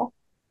incredible.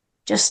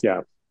 Just,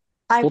 Yeah.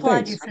 I Well,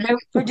 applaud you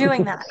thanks. for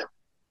doing that.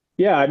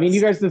 Yeah. I mean,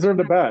 you guys deserve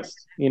the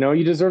best.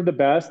 You deserve the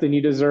best, and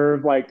you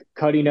deserve like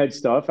cutting edge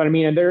stuff. I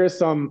mean, and there is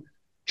some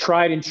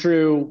tried and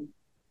true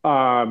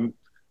um,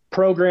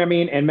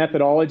 programming and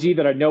methodology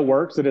that I know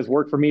works, that has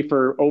worked for me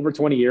for over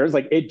 20 years.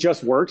 Like it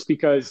just works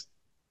because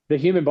the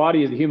human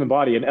body is the human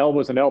body, an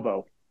elbow is an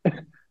elbow.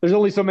 There's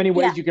only so many Yeah.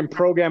 ways you can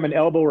program an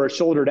elbow or a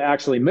shoulder to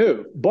actually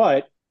move.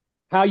 But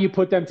how you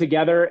put them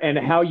together and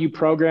how you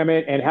program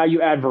it and how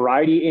you add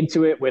variety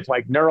into it with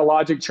like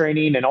neurologic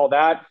training and all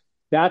that,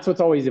 that's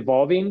what's always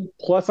evolving.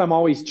 Plus, I'm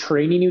always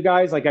training you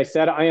guys. Like I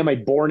said, I am a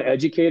born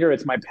educator.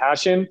 It's my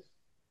passion.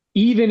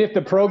 Even if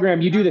the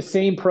program, you do the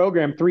same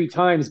program 3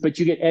 times, but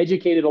you get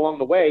educated along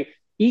the way,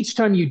 each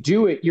time you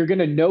do it, you're going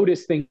to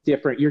notice things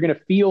different. You're going to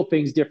feel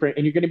things different,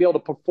 and you're going to be able to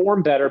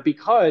perform better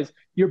because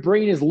your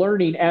brain is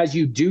learning as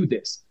you do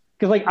this.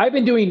 Because like I've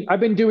been doing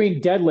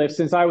deadlifts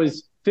since I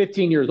was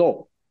 15 years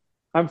old.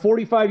 I'm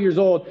 45 years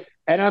old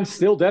and I'm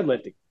still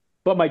deadlifting,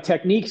 but my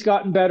technique's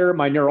gotten better.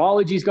 My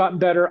neurology's gotten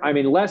better. I'm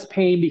in less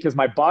pain because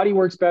my body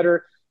works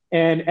better.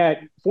 And at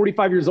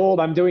 45 years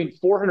old, I'm doing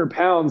 400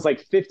 pounds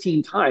like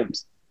 15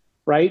 times,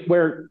 right?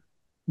 Where,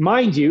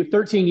 mind you,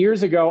 13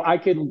 years ago, I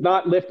could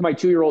not lift my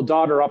 2-year-old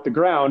daughter off the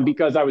ground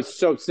because I was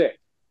so sick,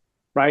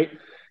 right?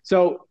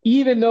 So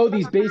even though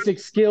these basic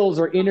skills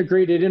are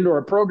integrated into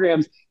our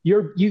programs,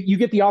 you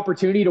get the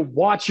opportunity to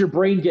watch your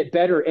brain get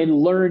better and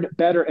learn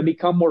better and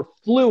become more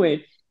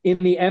fluent in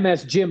the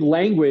MS gym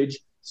language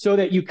so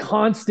that you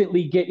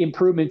constantly get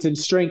improvements in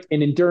strength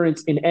and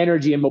endurance and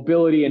energy and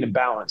mobility and in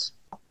balance.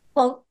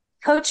 Well,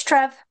 Coach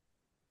Trev,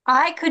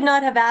 I could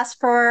not have asked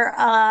for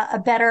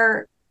a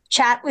better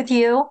chat with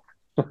you.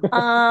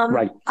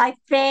 Right. I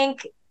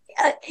think,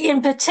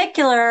 in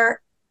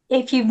particular,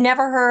 if you've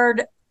never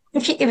heard,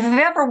 if you've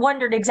ever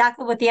wondered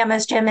exactly what the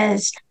MS Gym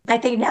is, I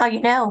think now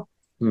you know.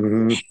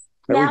 Mm-hmm. There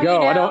we Now you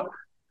go. know.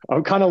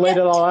 I'm kind of laid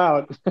Yeah. it all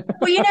out.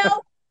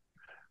 Well,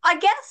 I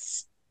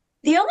guess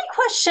the only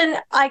question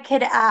I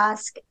could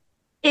ask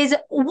is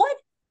what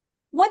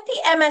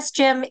the MS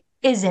Gym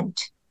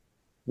isn't.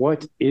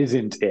 What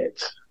isn't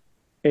it?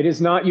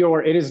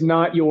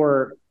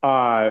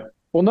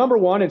 Well, number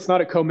one, it's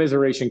not a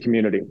commiseration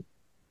community.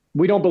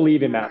 We don't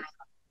believe in that.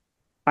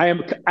 I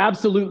am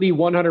absolutely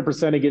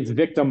 100% against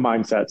victim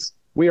mindsets.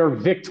 We are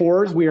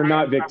victors. We are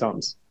not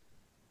victims.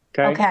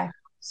 Okay. Okay.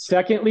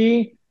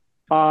 Secondly,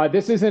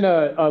 this isn't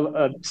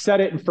a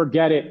set it and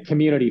forget it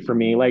community for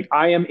me. Like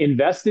I am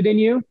invested in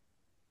you.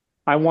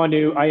 I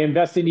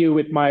invest in you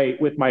with my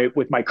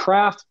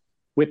craft,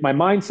 with my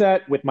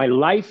mindset, with my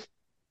life.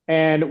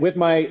 and with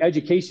my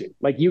education.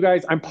 Like you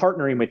guys, I'm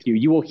partnering with you.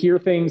 You will hear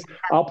things.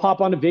 I'll pop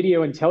on a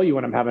video and tell you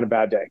when I'm having a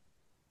bad day.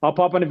 I'll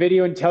pop on a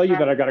video and tell you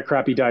that I got a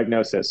crappy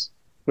diagnosis,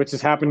 which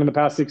has happened in the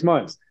past 6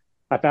 months.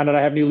 I found out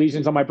I have new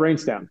lesions on my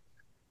brainstem.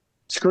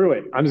 Screw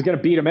it. I'm just going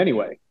to beat them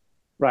anyway.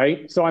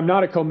 Right. So I'm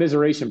not a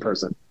commiseration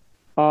person.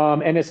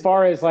 And as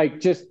far as like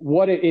just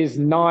what it is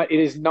not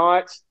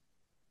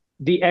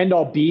the end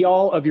all be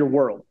all of your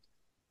world.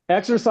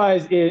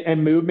 Exercise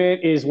and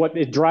movement is what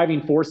the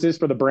driving forces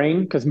for the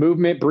brain, because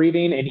movement,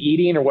 breathing, and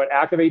eating are what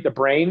activate the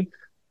brain.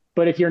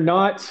 But if you're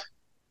not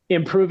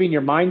improving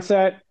your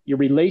mindset, your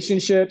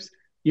relationships,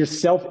 your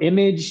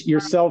self-image, your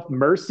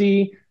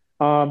self-mercy,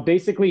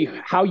 basically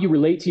how you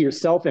relate to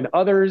yourself and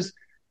others,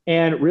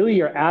 and really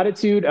your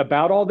attitude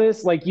about all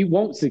this, like you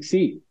won't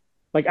succeed.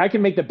 Like I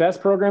can make the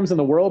best programs in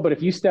the world, but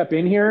if you step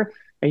in here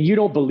and you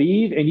don't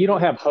believe and you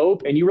don't have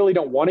hope and you really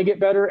don't want to get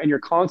better and you're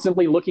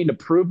constantly looking to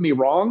prove me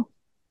wrong,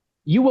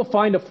 you will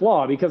find a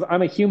flaw because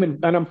I'm a human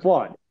and I'm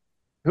flawed.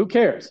 Who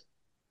cares?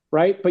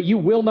 Right? But you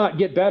will not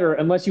get better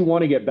unless you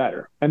want to get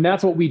better. And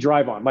that's what we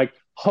drive on. Like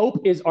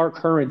hope is our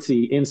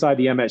currency inside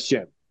the MS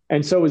gym.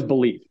 And so is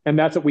belief. And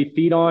that's what we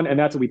feed on. And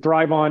that's what we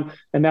thrive on.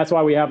 And that's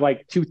why we have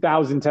like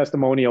 2,000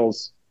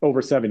 testimonials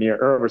over 7 years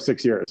or over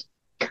 6 years.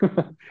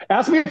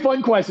 Ask me a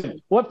fun question.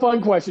 What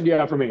fun question do you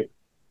have for me?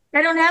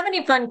 I don't have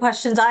any fun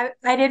questions. I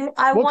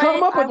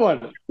come up with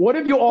one. What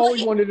have you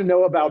always wanted to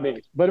know about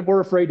me, but we're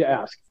afraid to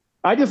ask?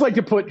 I just like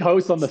to put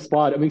hosts on the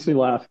spot. It makes me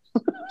laugh.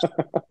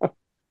 All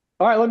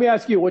right, let me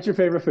ask you, what's your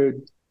favorite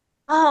food?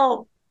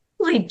 Oh,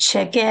 like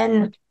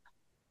chicken.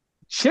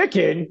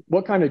 Chicken?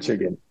 What kind of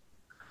chicken?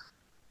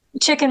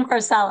 Chicken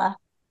marsala.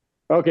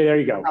 Okay, there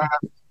you go.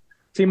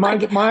 See,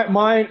 mine is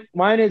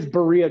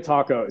burrito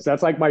tacos.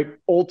 That's like my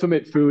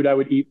ultimate food I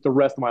would eat the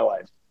rest of my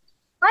life.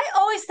 I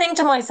always think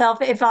to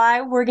myself, if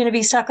I were going to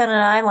be stuck on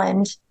an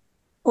island,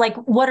 like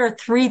what are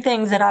 3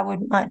 things that I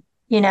would want,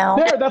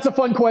 There, that's a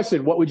fun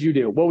question. What would you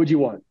do? What would you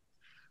want?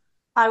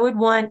 I would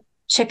want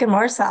chicken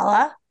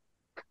marsala.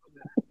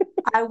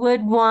 I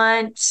would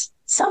want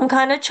some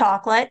kind of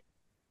chocolate.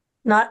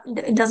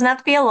 It doesn't have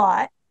to be a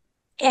lot.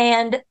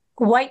 And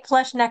white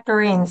plush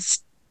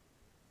nectarines.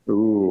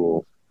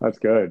 Ooh, that's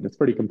good. That's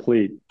pretty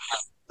complete.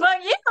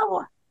 But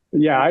you.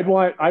 Yeah, I'd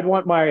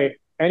want my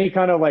any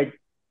kind of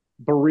like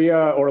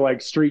burrito or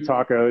like street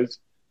tacos.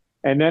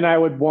 And then I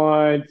would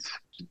want,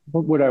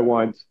 what would I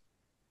want?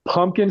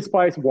 Pumpkin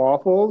spice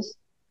waffles.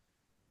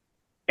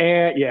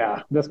 And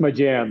yeah, that's my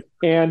jam.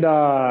 And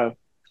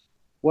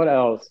what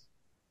else?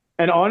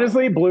 And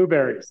honestly,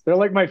 blueberries. They're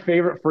like my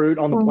favorite fruit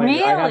on the planet.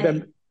 Really? I have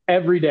them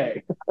every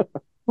day.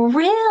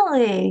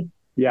 Really?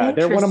 Yeah,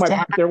 they're one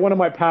of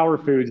my power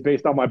foods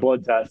based on my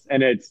blood test.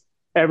 And it's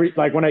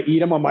like when I eat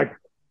them, I'm like,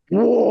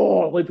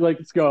 whoa,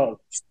 let's go.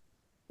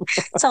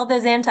 It's all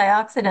those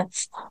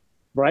antioxidants.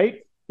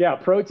 Right? Yeah,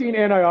 protein,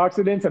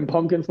 antioxidants, and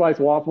pumpkin spice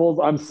waffles.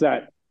 I'm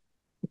set.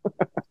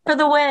 For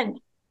the win.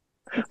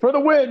 For the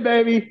win,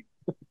 baby.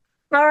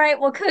 All right.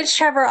 Well, Coach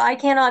Trevor, I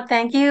cannot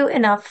thank you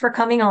enough for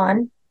coming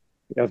on.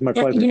 Yeah, it's my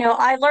pleasure.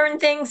 I learned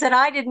things that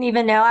I didn't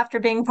even know after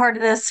being part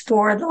of this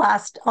for the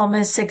last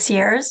almost 6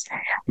 years.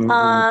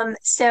 Mm-hmm.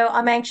 So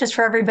I'm anxious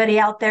for everybody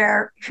out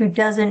there who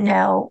doesn't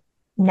know.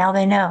 Now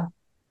they know.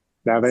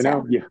 Now they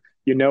know.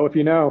 You know if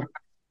you know.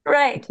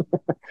 Right.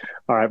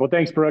 All right. Well,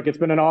 thanks, Brooke. It's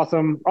been an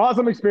awesome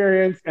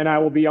experience, and I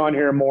will be on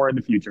here more in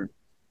the future.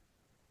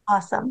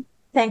 Awesome.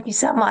 Thank you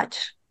so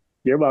much.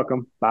 You're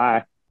welcome.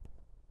 Bye.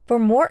 For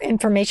more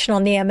information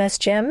on the MS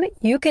Gym,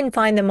 you can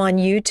find them on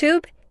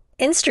YouTube,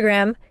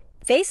 Instagram,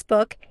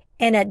 Facebook,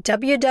 and at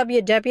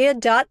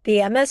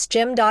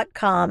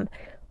www.themsgym.com.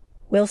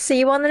 We'll see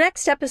you on the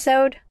next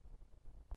episode.